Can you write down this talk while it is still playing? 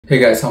Hey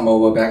guys, Homo,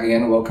 we're back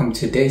again. Welcome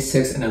to day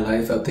 6 in the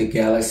life of the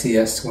Galaxy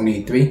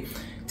S23.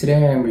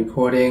 Today I'm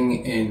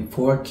recording in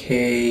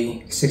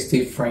 4K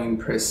 60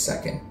 frames per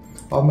second.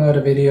 All my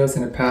other videos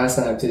in the past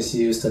I've just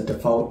used the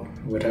default,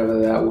 whatever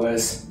that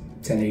was,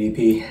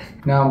 1080p.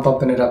 Now I'm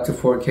bumping it up to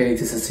 4K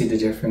just to see the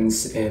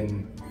difference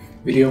in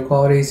video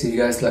quality. So you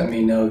guys let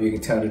me know if you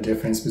can tell the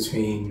difference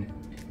between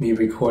me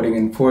recording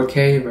in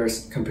 4K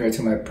versus compared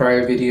to my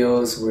prior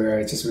videos where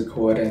I just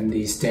record in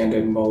the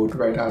standard mode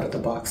right out of the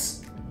box.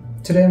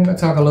 Today I'm going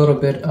to talk a little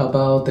bit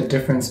about the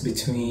difference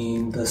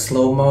between the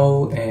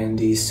slow-mo and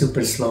the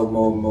super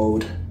slow-mo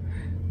mode.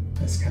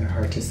 That's kind of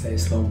hard to say,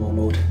 slow-mo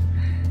mode,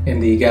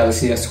 in the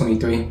Galaxy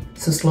S23.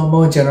 So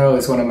slow-mo in general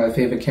is one of my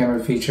favorite camera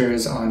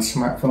features on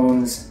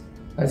smartphones.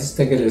 I just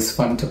think it is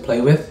fun to play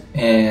with,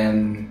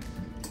 and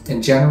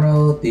in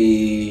general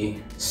the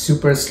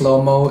super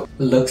slow-mo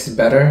looks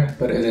better,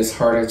 but it is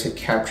harder to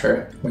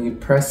capture. When you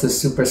press the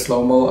super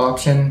slow-mo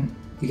option,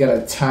 you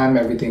gotta time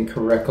everything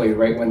correctly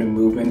right when the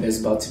movement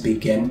is about to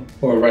begin,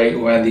 or right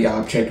when the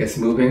object is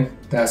moving.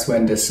 That's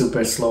when the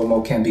super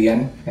slow-mo can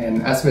begin.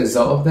 And as a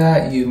result of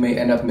that, you may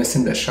end up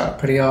missing the shot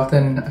pretty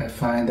often. I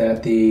find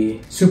that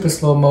the super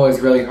slow-mo is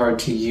really hard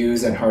to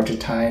use and hard to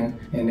time.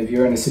 And if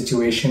you're in a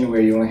situation where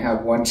you only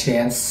have one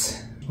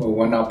chance or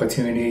one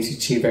opportunity to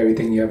achieve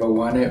everything you ever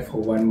wanted for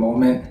one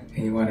moment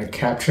and you want to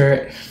capture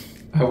it,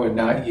 I would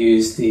not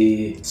use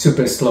the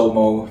super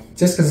slow-mo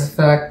just because of the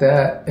fact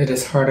that it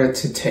is harder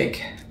to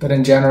take. But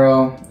in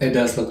general, it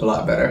does look a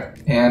lot better.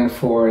 And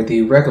for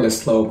the regular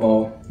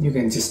slow-mo, you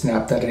can just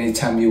snap that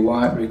anytime you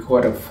want,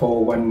 record a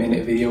full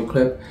 1-minute video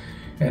clip,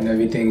 and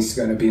everything's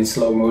going to be in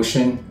slow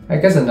motion. I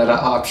guess another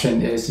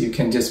option is you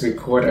can just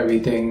record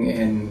everything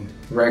in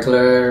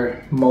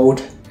regular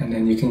mode, and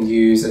then you can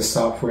use a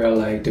software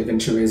like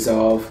DaVinci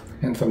Resolve,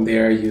 and from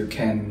there you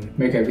can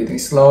make everything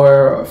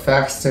slower or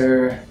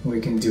faster. We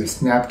can do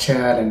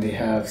Snapchat, and they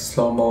have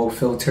slow-mo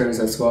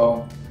filters as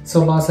well.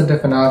 So lots of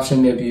different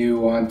options if you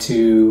want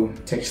to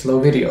take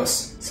slow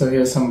videos. So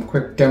here's some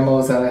quick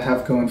demos that I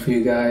have going for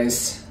you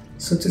guys.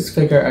 So just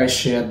figure I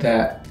shared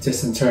that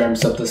just in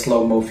terms of the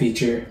slow-mo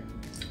feature.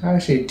 I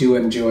actually do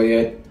enjoy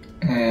it,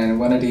 and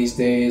one of these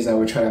days I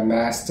will try to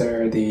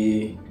master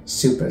the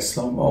super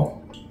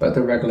slow-mo, but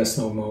the regular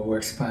slow-mo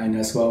works fine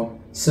as well.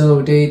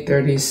 So day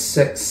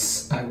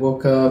 36, I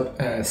woke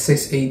up at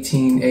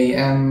 6:18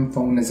 a.m.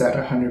 Phone is at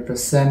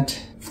 100%.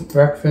 For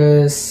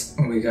breakfast,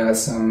 we got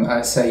some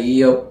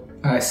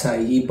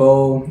acai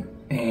bowl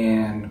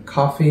and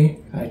coffee.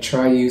 I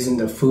tried using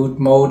the food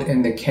mode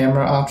in the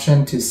camera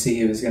option to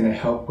see if it's going to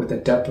help with the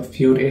depth of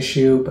field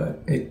issue, but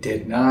it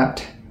did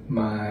not.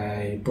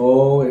 My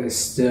bowl is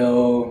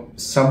still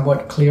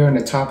somewhat clear in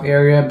the top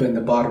area, but in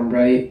the bottom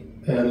right,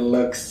 it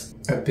looks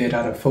a bit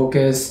out of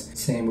focus.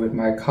 Same with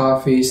my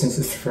coffee, since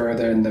it's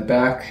further in the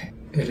back,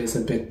 it is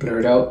a bit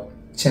blurred out.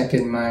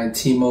 Checking my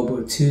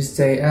T-Mobile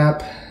Tuesday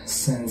app.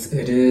 Since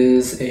it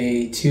is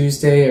a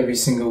Tuesday every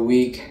single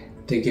week,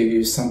 they give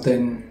you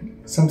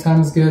something,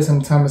 sometimes good,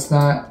 sometimes it's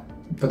not.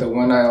 But the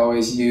one I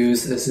always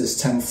use is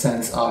this 10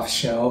 cents off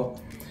Shell.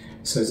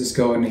 So just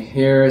go in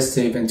here,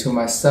 save into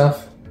my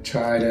stuff,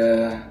 try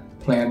to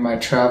plan my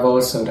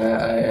travel so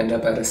that I end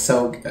up at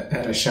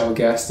a Shell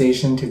gas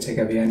station to take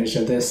advantage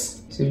of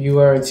this. So if you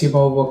are a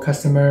T-Mobile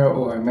customer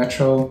or a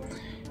Metro,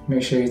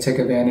 make sure you take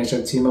advantage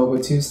of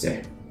T-Mobile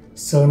Tuesday.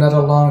 So another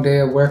long day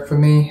of work for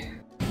me.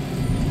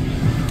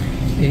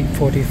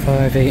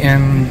 8:45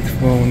 a.m.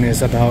 Phone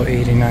is about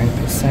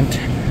 89%.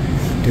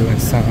 Doing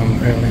some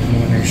early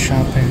morning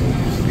shopping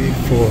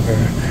before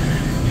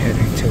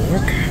heading to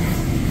work.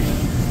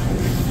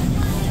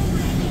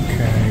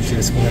 Okay,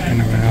 just walking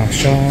around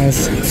Shaw's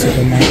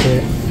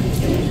supermarket.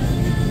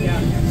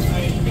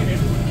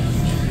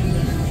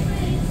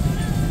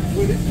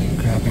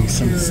 Grabbing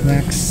some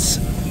snacks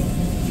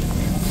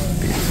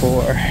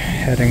before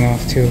heading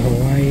off to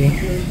Hawaii.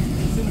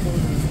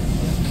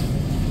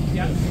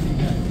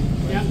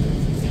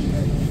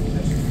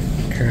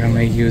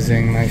 Currently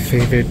using my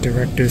favorite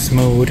director's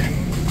mode.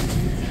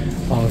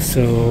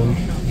 Also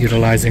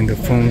utilizing the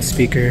phone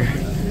speaker.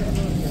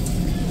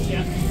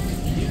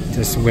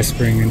 Just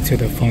whispering into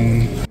the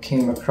phone.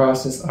 Came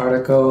across this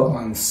article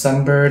on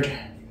Sunbird.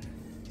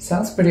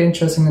 Sounds pretty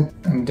interesting.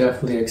 I'm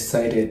definitely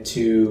excited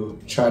to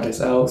try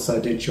this out, so I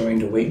did join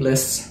the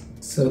waitlist.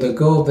 So the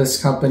goal of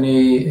this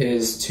company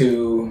is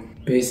to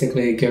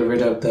basically get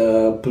rid of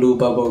the blue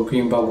bubble,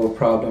 green bubble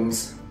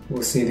problems.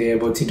 We'll see if they're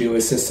able to do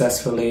it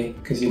successfully,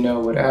 because you know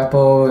with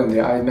Apple and the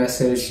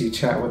iMessage, you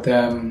chat with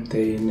them,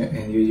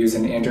 and you use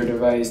an Android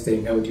device, they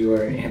know you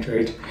are an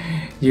Android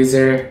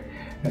user,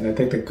 and I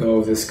think the goal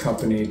of this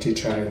company to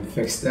try and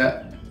fix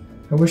that.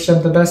 I wish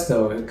them the best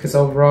though, because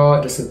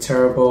overall it's a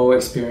terrible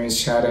experience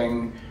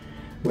chatting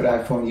with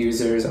iPhone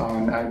users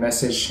on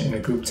iMessage in a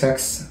group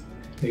text.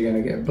 You're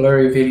gonna get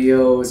blurry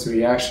videos,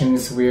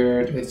 reactions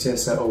weird. It's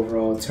just an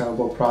overall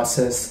terrible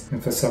process.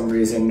 And for some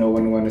reason, no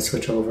one wanted to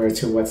switch over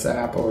to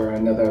WhatsApp or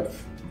another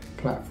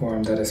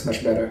platform that is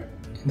much better.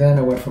 Then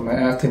I went for my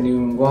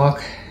afternoon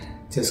walk.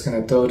 Just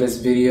gonna throw this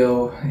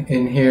video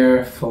in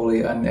here,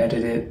 fully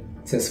unedited,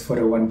 just for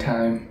the one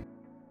time.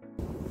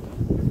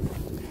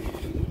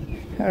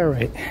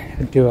 Alright,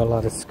 I do a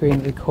lot of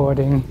screen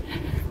recording,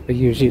 but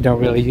usually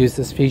don't really use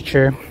this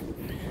feature.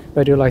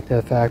 But I do like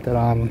the fact that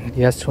on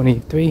the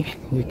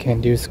S23 you can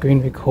do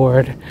screen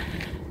record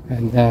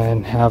and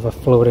then have a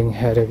floating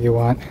head if you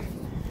want.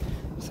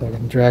 So I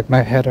can drag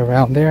my head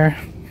around there.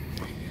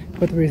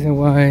 But the reason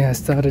why I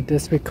started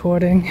this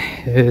recording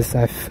is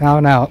I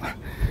found out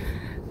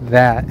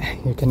that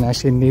you can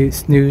actually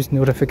snooze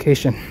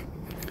notification.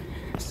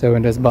 So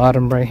in this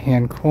bottom right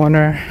hand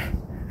corner,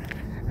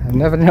 I've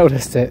never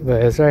noticed it,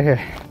 but it's right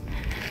here.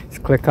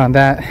 Just click on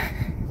that.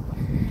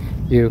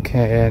 You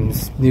can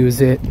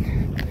snooze it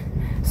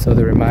so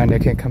the reminder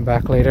can come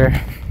back later.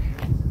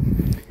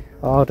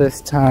 All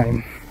this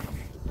time,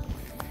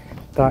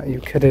 thought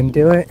you couldn't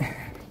do it.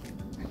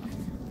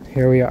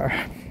 Here we are.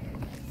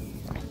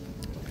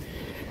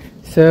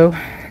 So,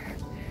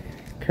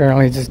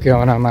 currently just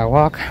going on my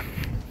walk.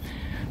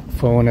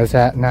 Phone is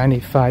at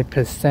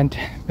 95%.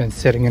 Been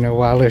sitting in a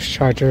wireless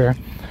charger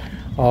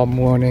all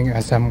morning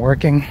as I'm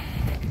working.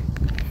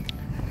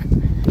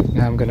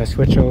 Now I'm gonna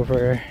switch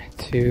over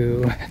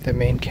to the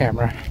main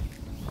camera.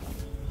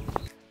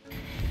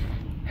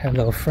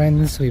 Hello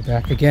friends, we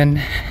back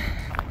again.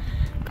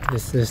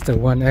 This is the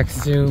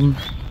 1x zoom,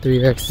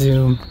 3x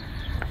zoom,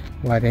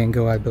 wide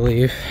angle I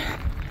believe.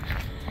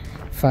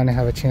 Finally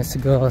have a chance to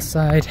go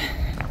outside.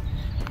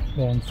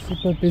 Been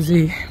super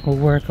busy with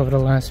work over the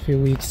last few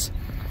weeks.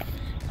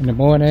 In the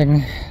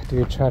morning,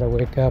 do try to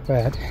wake up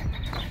at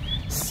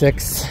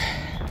 6.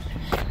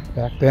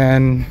 Back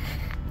then,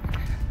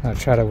 I'll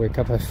try to wake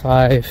up at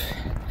 5.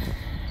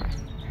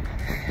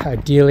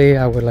 Ideally,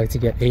 I would like to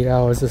get 8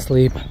 hours of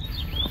sleep,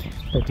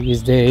 but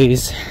these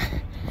days,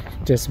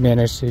 just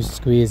managed to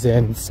squeeze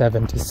in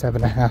 7 to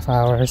 7.5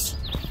 hours.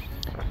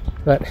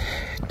 But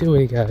do what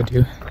you gotta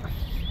do.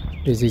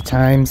 Busy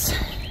times.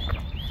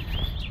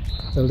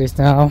 At least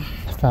now,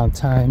 I found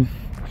time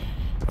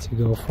to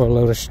go for a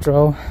little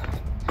stroll.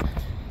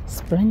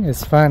 Spring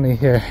is finally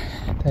here.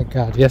 Thank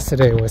God.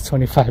 Yesterday was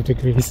 25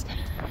 degrees,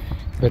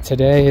 but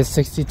today is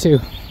 62.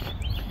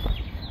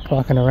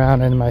 Walking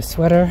around in my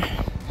sweater.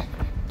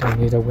 Don't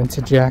need a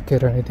winter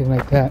jacket or anything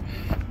like that.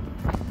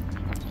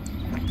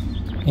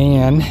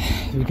 And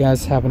if you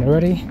guys haven't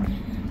already,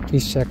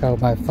 please check out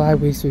my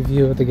 5 weeks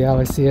review of the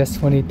Galaxy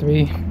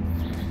S23.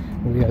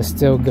 We are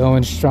still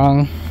going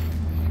strong.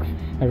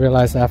 I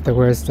realized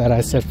afterwards that I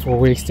said 4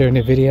 weeks during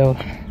the video,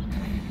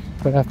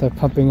 but after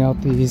pumping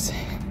out these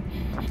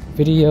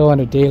video on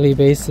a daily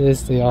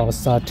basis, they all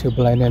start to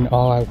blend in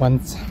all at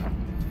once.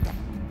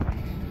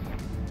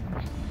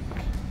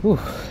 Ooh,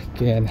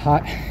 getting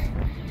hot.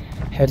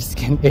 Head's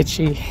getting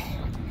itchy.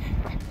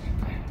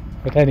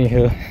 But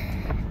anywho,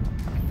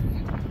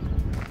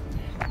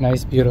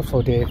 nice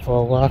beautiful day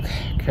for a walk.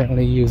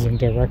 Currently using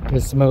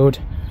director's mode.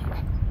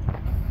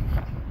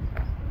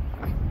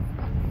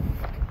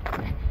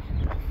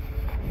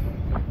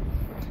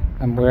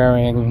 I'm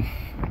wearing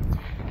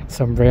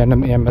some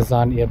random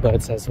Amazon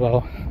earbuds as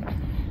well,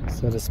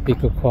 so the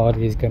speaker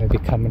quality is going to be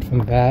coming from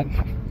that.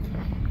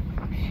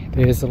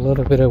 There's a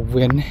little bit of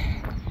wind,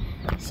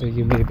 so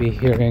you may be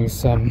hearing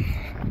some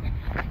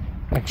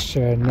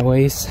extra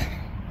noise.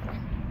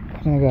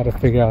 I gotta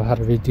figure out how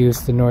to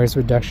reduce the noise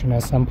reduction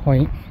at some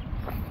point.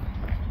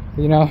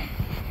 You know,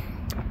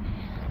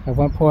 at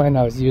one point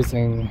I was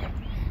using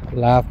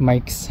lav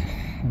mics,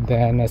 and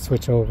then I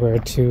switched over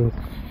to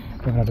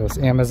one of those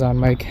Amazon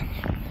mic.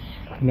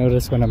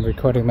 Notice when I'm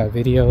recording my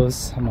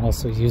videos, I'm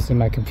also using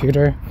my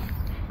computer,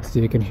 so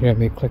you can hear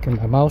me clicking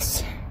my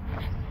mouse.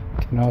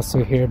 You can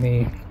also hear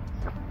me.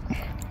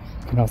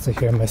 You can also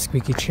hear my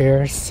squeaky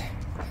chairs.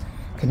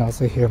 You can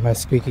also hear my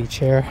squeaky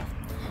chair.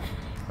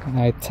 And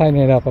I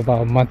tightened it up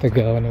about a month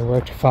ago, and it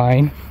worked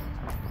fine.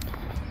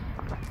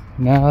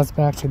 Now it's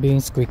back to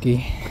being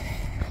squeaky.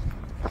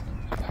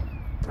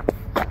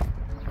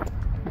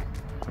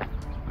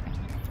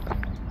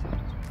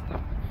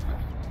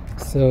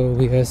 So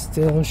we are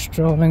still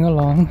strolling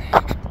along,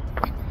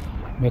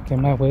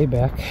 making my way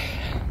back.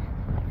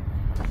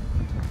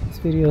 These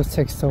videos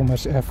take so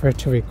much effort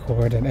to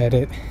record and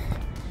edit.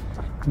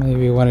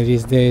 Maybe one of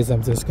these days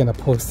I'm just gonna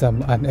post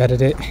them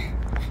unedited.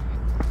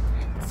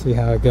 See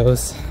how it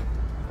goes.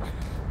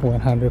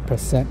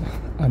 100%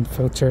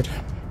 unfiltered.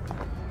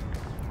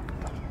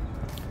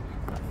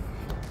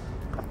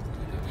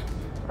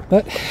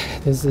 But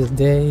this is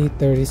day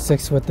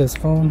 36 with this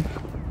phone.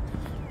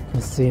 You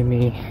can see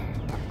me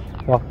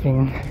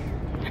walking,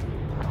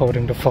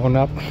 holding the phone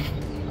up.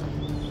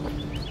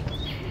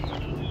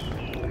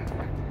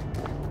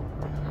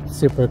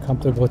 Super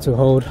comfortable to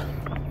hold,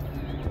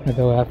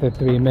 although after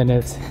 3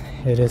 minutes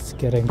it is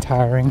getting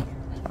tiring.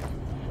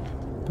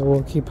 But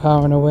we'll keep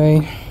powering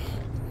away.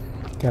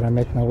 Gotta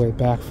make my way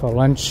back for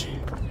lunch.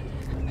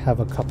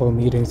 Have a couple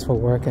meetings for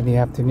work in the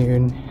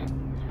afternoon.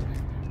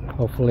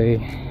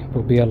 Hopefully it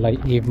will be a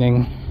light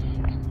evening.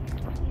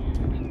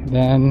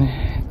 Then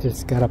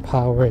just gotta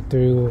power it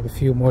through a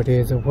few more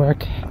days of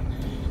work.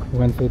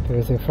 Wednesday,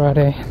 Thursday,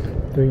 Friday,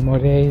 3 more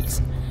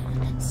days.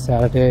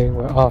 Saturday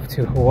we're off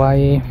to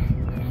Hawaii.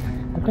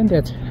 I I've been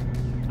there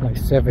like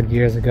 7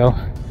 years ago.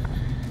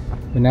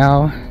 But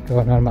now,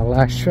 going on my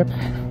last trip,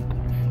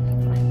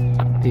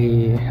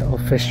 the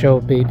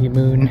official baby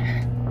moon,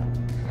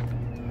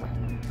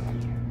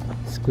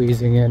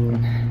 squeezing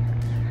in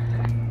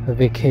a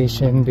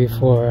vacation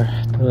before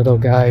the little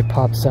guy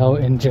pops out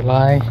in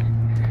July.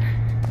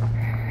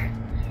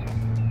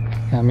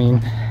 I mean,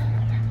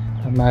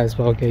 I might as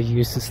well get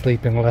used to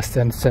sleeping less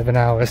than 7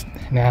 hours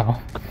now.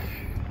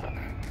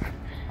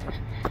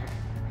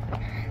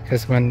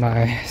 Because when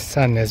my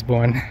son is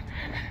born,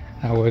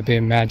 I would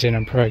imagine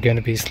I'm probably going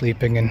to be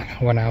sleeping in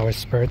 1 hour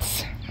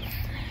spurts.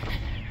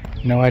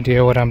 No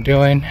idea what I'm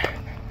doing,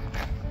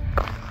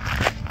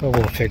 but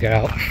we'll figure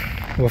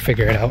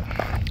it out.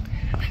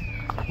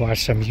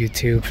 Watch some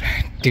YouTube,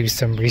 do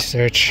some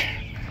research.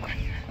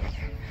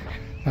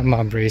 My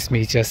mom raised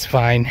me just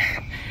fine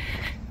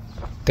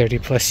 30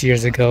 plus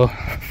years ago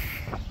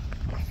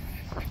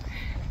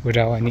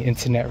without any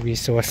internet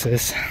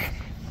resources,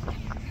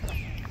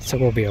 so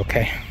we'll be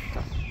okay.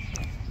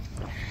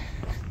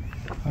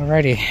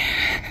 Alrighty,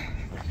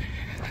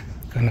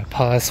 gonna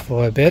pause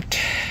for a bit,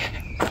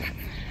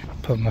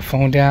 put my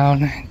phone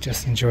down,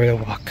 just enjoy the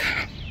walk.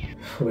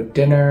 For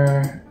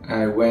dinner,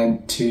 I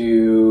went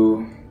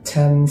to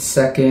 10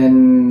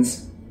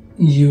 seconds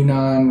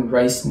Yunnan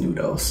rice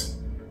noodles.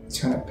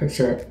 Trying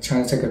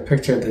to take a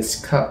picture of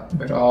this cup,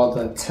 but all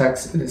the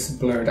text is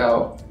blurred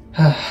out.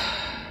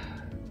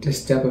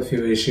 This double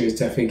fuel issue is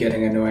definitely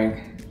getting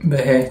annoying. But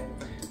hey,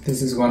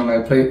 this is one of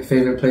my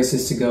favorite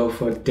places to go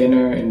for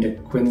dinner in the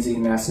Quincy,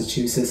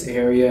 Massachusetts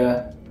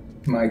area.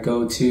 My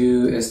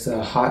go-to is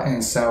the hot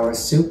and sour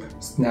soup.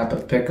 Snap a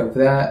pic of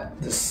that.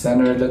 The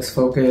center looks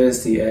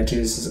focused, the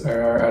edges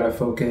are out of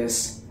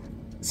focus.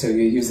 So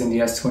you're using the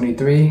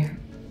S23,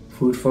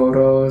 food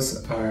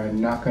photos are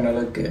not gonna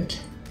look good.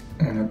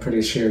 And I'm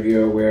pretty sure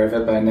you're aware of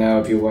it by now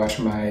if you watch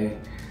all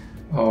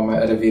my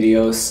other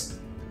videos.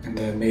 And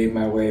then made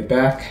my way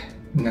back,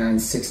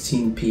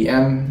 9:16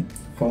 p.m.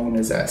 Phone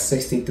is at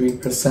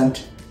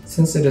 63%.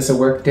 Since it is a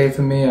work day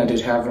for me, I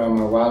did have it on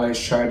my wireless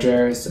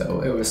charger,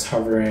 so it was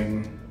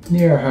hovering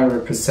near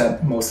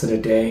 100% most of the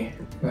day.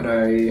 But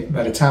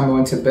by the time I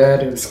went to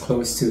bed, it was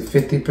close to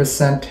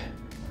 50%.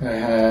 I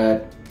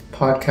had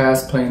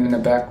podcasts playing in the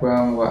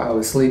background while I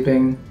was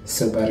sleeping,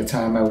 so by the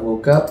time I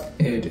woke up,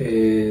 it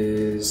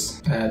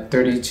is at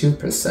 32%,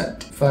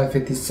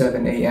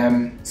 5:57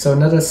 a.m. So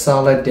another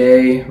solid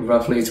day,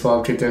 roughly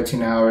 12 to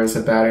 13 hours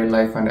of battery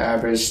life on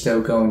average,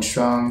 still going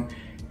strong.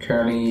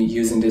 Currently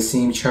using the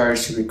SIM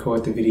charge to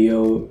record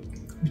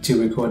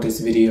this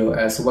video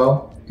as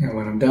well. And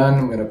when I'm done,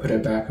 I'm gonna put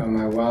it back on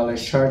my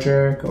wireless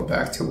charger, go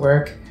back to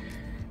work,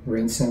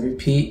 rinse and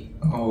repeat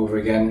all over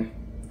again.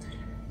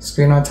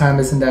 Screen on time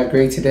isn't that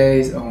great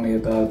today, it's only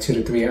about 2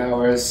 to 3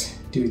 hours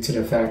due to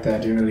the fact that I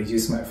didn't really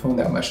use my phone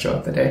that much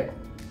throughout the day.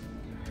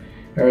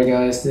 Alright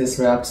guys, this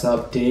wraps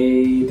up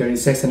day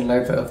 36 in the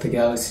life of the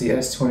Galaxy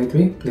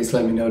S23. Please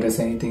let me know if there's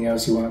anything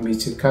else you want me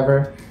to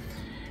cover.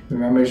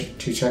 Remember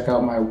to check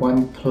out my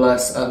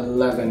OnePlus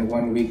 11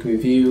 1-week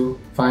review,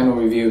 final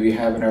review if you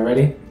haven't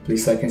already.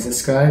 Please like and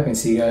subscribe, and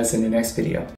see you guys in the next video.